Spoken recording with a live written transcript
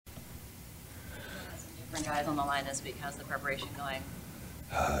different guys on the line this week. How's the preparation going?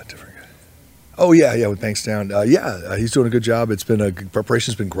 Different guy. Oh yeah, with Banks down. He's doing a good job.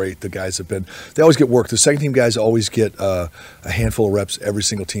 Preparation's been great. The guys they always get work. The second team guys always get a handful of reps every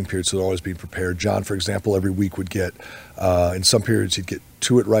single team period, so they're always being prepared. John, for example, every week would get, in some periods he'd get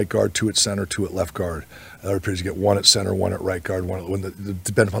 2 at right guard, 2 at center, 2 at left guard. Other periods you get 1 at center, 1 at right guard,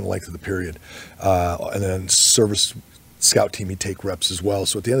 depending upon the length of the period. And then service scout team, he'd take reps as well.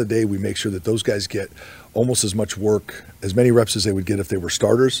 So at the end of the day, we make sure that those guys get almost as much work, as many reps as they would get if they were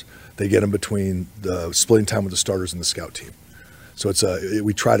starters. They get them between the splitting time with the starters and the scout team. So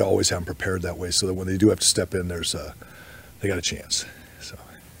we try to always have them prepared that way, so that when they do have to step in, they got a chance. So.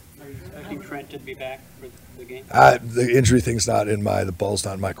 Are you expecting Trent to be back for the game? The injury thing's the ball's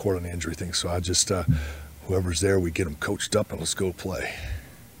not in my court on the injury thing. So I just whoever's there, we get them coached up and let's go play.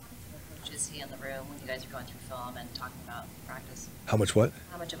 Is he in the room when you guys are going through film and talking about practice? How much what?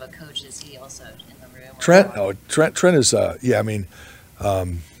 How much of a coach is he also in the room? Trent? Oh, Trent is,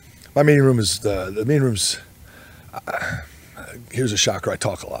 my meeting room is, the meeting room's, here's a shocker, I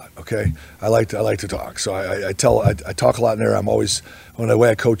talk a lot, okay? I like to talk. So I talk a lot in there. I'm always, the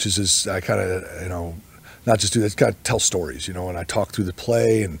way I coach is I kind of, not just do that, kind of tell stories, and I talk through the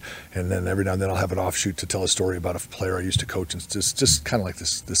play, and then every now and then I'll have an offshoot to tell a story about a player I used to coach, and it's just kind of like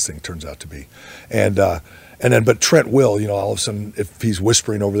this thing turns out to be. But Trent will, all of a sudden, if he's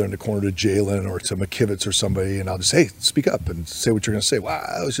whispering over there in the corner to Jalen or to McKivitz or somebody, and I'll just say, hey, speak up and say what you're going to say. Wow,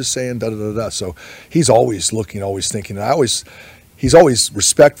 I was just saying da-da-da-da. So he's always looking, always thinking. And he's always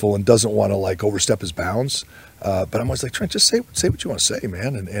respectful and doesn't want to, overstep his bounds. But I'm always like, Trent, just say what you want to say,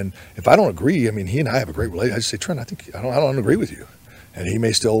 man. And if I don't agree, he and I have a great relationship. I just say, Trent, I don't agree with you. And he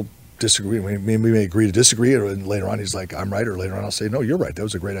may still disagree. We may agree to disagree, and later on he's like, I'm right, or later on I'll say, no, you're right. That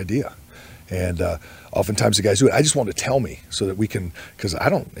was a great idea. And oftentimes the guys do it. I just want to tell me so that we can, because I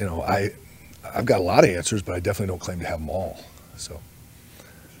don't, I've got a lot of answers, but I definitely don't claim to have them all. So.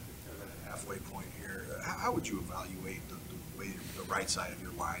 Halfway point here. How would you evaluate the way the right side of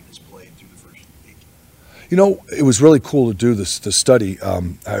your line has played through the first 8? It was really cool to do this study.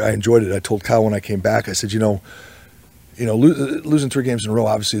 I enjoyed it. I told Kyle when I came back, I said, losing 3 games in a row,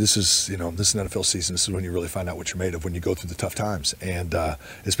 obviously this is an NFL season. This is when you really find out what you're made of, when you go through the tough times. And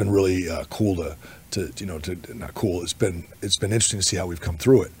it's been really cool not cool. It's been interesting to see how we've come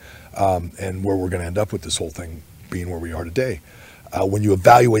through it, and where we're going to end up with this whole thing being where we are today. When you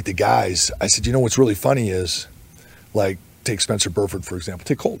evaluate the guys, I said, what's really funny is, take Spencer Burford, for example,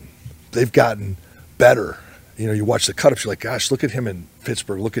 take Colton. They've gotten better. You watch the cut-ups, you're like, gosh, look at him in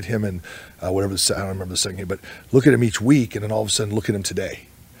Pittsburgh, look at him in I don't remember the second game, but look at him each week, and then all of a sudden look at him today.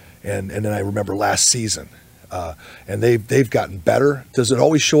 And then I remember last season. And they've gotten better. Does it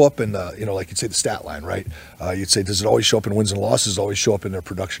always show up in the, like you'd say the stat line, right? You'd say, does it always show up in wins and losses? Always show up in their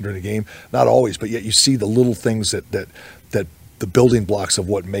production during the game? Not always, but yet you see the little things that the building blocks of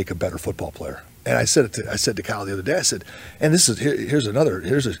what make a better football player. And I said to Kyle the other day, I said, and here's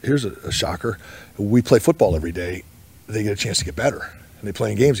a shocker. We play football every day. They get a chance to get better. And they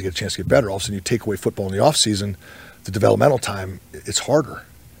play in games, they get a chance to get better. All of a sudden you take away football in the off season, the developmental time, it's harder.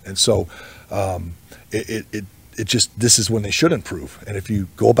 And so this is when they should improve. And if you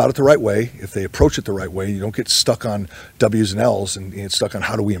go about it the right way, if they approach it the right way, you don't get stuck on W's and L's and get stuck on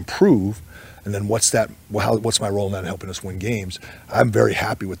how do we improve, and then what's my role in that in helping us win games. I'm very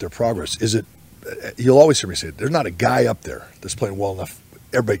happy with their progress. You'll always hear me say it, there's not a guy up there that's playing well enough.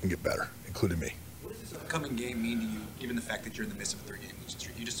 Everybody can get better, including me. What does this upcoming game mean to you, given the fact that you're in the midst of a 3-game losing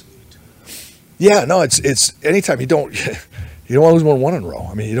streak? You just alluded to it. Yeah, no, it's anytime you don't want to lose more than 1 in a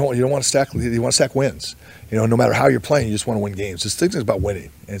row. You don't want to stack. You want to stack wins. No matter how you're playing, you just want to win games. This thing is about winning,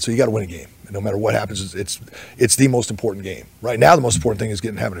 and so you got to win a game. And no matter what happens, it's the most important game right now. The most important thing is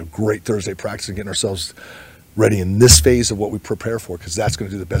having a great Thursday practice and getting ourselves ready in this phase of what we prepare for, because that's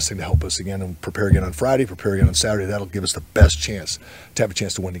going to do the best thing to help us again, and prepare again on Friday, prepare again on Saturday. That'll give us the best chance to have a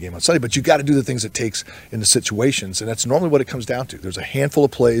chance to win the game on Sunday. But you got to do the things it takes in the situations, and that's normally what it comes down to. There's a handful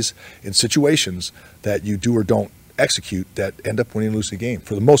of plays in situations that you do or don't execute that end up winning and losing the game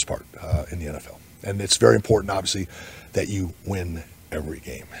for the most part in the NFL. And it's very important, obviously, that you win every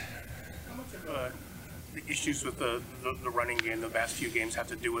game. How much of the issues with the running game the past few games have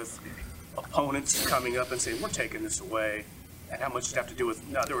to do with opponents coming up and saying, we're taking this away, and how much does it have to do with,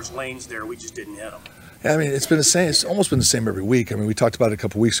 no, there was lanes there, we just didn't hit them? Yeah, it's been the same. It's almost been the same every week. We talked about it a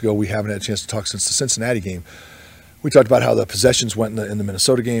couple weeks ago. We haven't had a chance to talk since the Cincinnati game. We talked about how the possessions went in the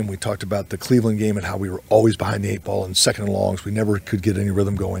Minnesota game. We talked about the Cleveland game and how we were always behind the 8 ball and second and longs. We never could get any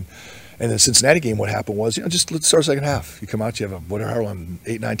rhythm going. And in the Cincinnati game, what happened was, just let's start second half. You come out, you have an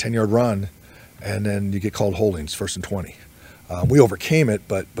 8, 9, 10-yard run, and then you get called holdings, 1st and 20. We overcame it,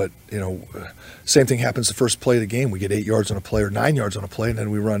 but same thing happens the first play of the game. We get 8 yards on a play or 9 yards on a play, and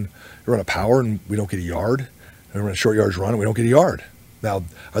then we run a power and we don't get a yard. And we run a short yards run and we don't get a yard. Now,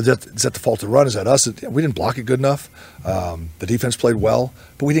 is that the fault of the run? Is that us? We didn't block it good enough. The defense played well,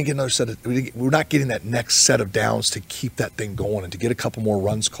 but we didn't get another set of. We're not getting that next set of downs to keep that thing going and to get a couple more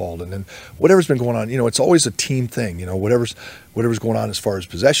runs called. And then whatever's been going on, it's always a team thing. Whatever's going on as far as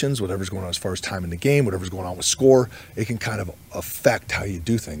possessions, whatever's going on as far as time in the game, whatever's going on with score, it can kind of affect how you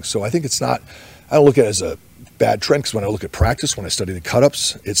do things. So I think it's not. I don't look at it as a bad trend, because when I look at practice, when I study the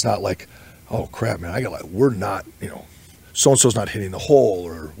cut-ups, it's not like, oh crap, man, we're not, so-and-so's not hitting the hole,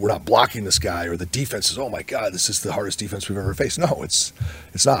 or we're not blocking this guy, or the defense is, oh my God, this is the hardest defense we've ever faced. No, it's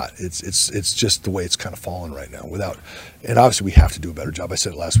not. It's just the way it's kind of fallen right now. And obviously we have to do a better job. I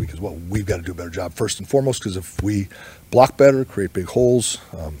said it last week as well. We've got to do a better job first and foremost, because if we block better, create big holes,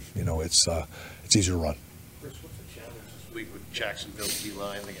 it's easier to run. Chris, what's the challenge this week with Jacksonville's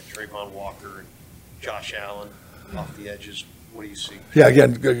D-line? They got Trayvon Walker and Josh Allen off the edges. What do you see? Yeah,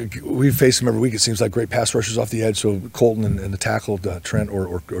 again, we face them every week. It seems like great pass rushers off the edge. So Colton and the tackle, Trent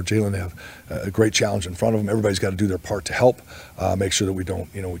or Jalen, have a great challenge in front of them. Everybody's got to do their part to help, make sure that we don't,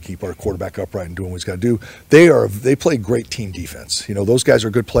 we keep our quarterback upright and doing what he's got to do. They play great team defense. Those guys are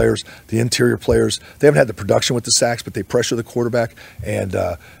good players. The interior players, they haven't had the production with the sacks, but they pressure the quarterback, and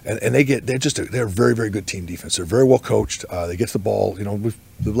they're very, very good team defense. They're very well coached. They get to the ball.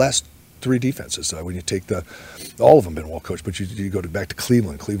 The last 3 defenses. When you take all of them been well coached, but you go back to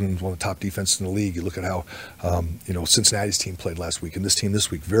Cleveland. Cleveland's one of the top defenses in the league. You look at how Cincinnati's team played last week, and this team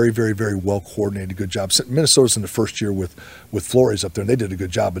this week, very, very, very well coordinated, good job. Minnesota's in the first year with Flores up there, and they did a good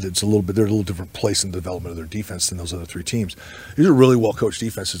job, but they're a little different place in the development of their defense than those other 3 teams. These are really well coached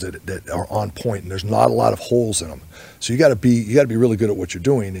defenses that are on point, and there's not a lot of holes in them. So you got to be really good at what you're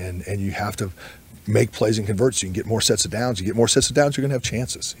doing, and you have to make plays and convert so you can get more sets of downs. You get more sets of downs, you're going to have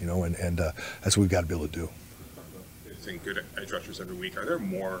chances, and that's what we've got to be able to do. Seeing good edge rushers every week. Are there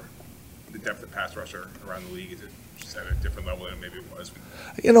more, the depth of pass rusher around the league? Is it just at a different level than maybe it was?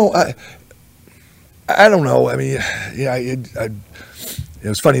 I don't know. I mean, yeah, it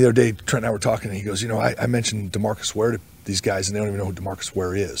was funny the other day, Trent and I were talking, and he goes, I mentioned DeMarcus Ware to these guys, and they don't even know who DeMarcus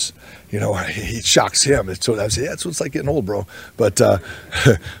Ware is. He shocks him. So I say, that's what it's like getting old, bro. But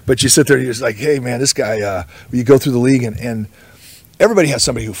you sit there and you're just like, hey, man, this guy, you go through the league, and everybody has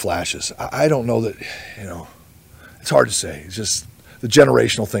somebody who flashes. I don't know that, it's hard to say. It's just the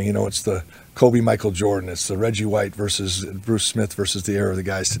generational thing. It's the Kobe, Michael Jordan. It's the Reggie White versus Bruce Smith versus the era of the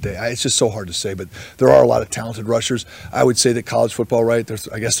guys today. It's just so hard to say, but there are a lot of talented rushers. I would say that college football, right,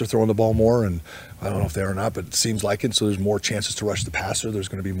 I guess they're throwing the ball more, and I don't know if they are or not, but it seems like it. So there's more chances to rush the passer. There's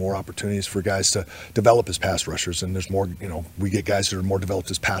going to be more opportunities for guys to develop as pass rushers, and there's more, we get guys that are more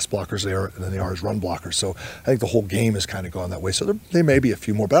developed as pass blockers than they are as run blockers. So I think the whole game has kind of gone that way. So there may be a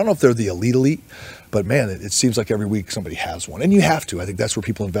few more, but I don't know if they're the elite. But man, it seems like every week somebody has one, and you have to. I think that's where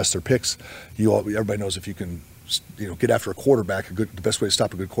people invest their picks. Everybody knows if you can, get after a quarterback. The best way to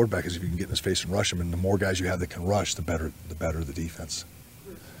stop a good quarterback is if you can get in his face and rush him. And the more guys you have that can rush, the better the defense.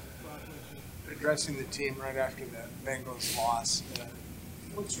 Addressing the team right after the Bengals loss,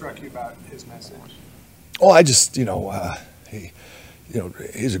 what struck you about his message? Oh, I just he's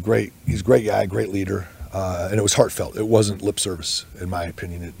a great guy, great leader. And it was heartfelt. It wasn't lip service, in my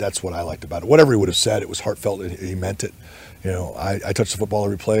opinion. That's what I liked about it. Whatever he would have said, it was heartfelt. He meant it. I touch the football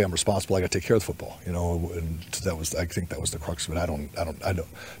every play. I'm responsible. I got to take care of the football. And I think that was the crux of it. I don't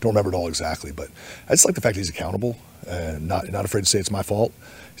remember it all exactly, but I just like the fact that he's accountable and not afraid to say it's my fault.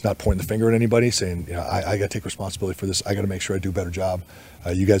 He's not pointing the finger at anybody, saying, I got to take responsibility for this. I got to make sure I do a better job.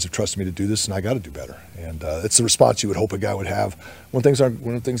 You guys have trusted me to do this, and I got to do better. And it's the response you would hope a guy would have when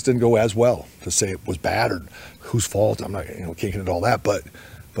things didn't go as well. To say it was bad or whose fault, I'm not can't get into all that, but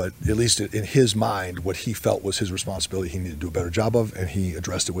at least in his mind, what he felt was his responsibility, he needed to do a better job of, and he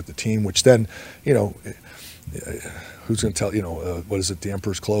addressed it with the team. Which then, who's going to tell, what is it, the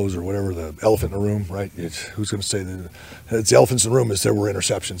emperor's clothes or whatever, the elephant in the room, right? Who's going to say that it's the elephants in the room is there were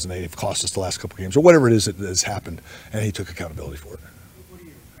interceptions and they've cost us the last couple of games or whatever it is that has happened, and he took accountability for it. What do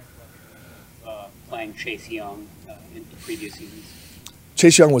you think about playing Chase Young in the previous seasons?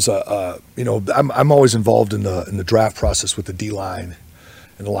 Chase Young was I'm always involved in the draft process with the D-line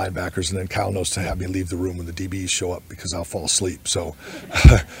and the linebackers, and then Kyle knows to have me leave the room when the DBs show up because I'll fall asleep. So,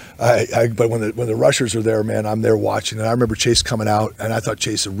 but when the rushers are there, man, I'm there watching. And I remember Chase coming out, and I thought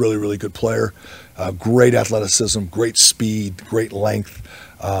Chase a really, really good player, great athleticism, great speed, great length.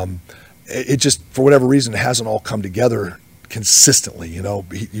 It just, for whatever reason, it hasn't all come together consistently.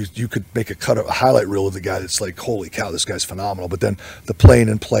 You could make a highlight reel of the guy that's like, holy cow, this guy's phenomenal. But then the play in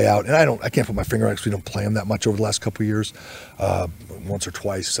and play out, and I can't put my finger on it because we don't play him that much over the last couple of years, once or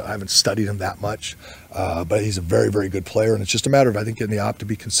twice. So I haven't studied him that much, but he's a very, very good player, and it's just a matter of, I think, getting the op to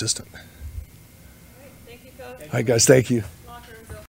be consistent. All right, thank you, Coach. All right, guys, thank you.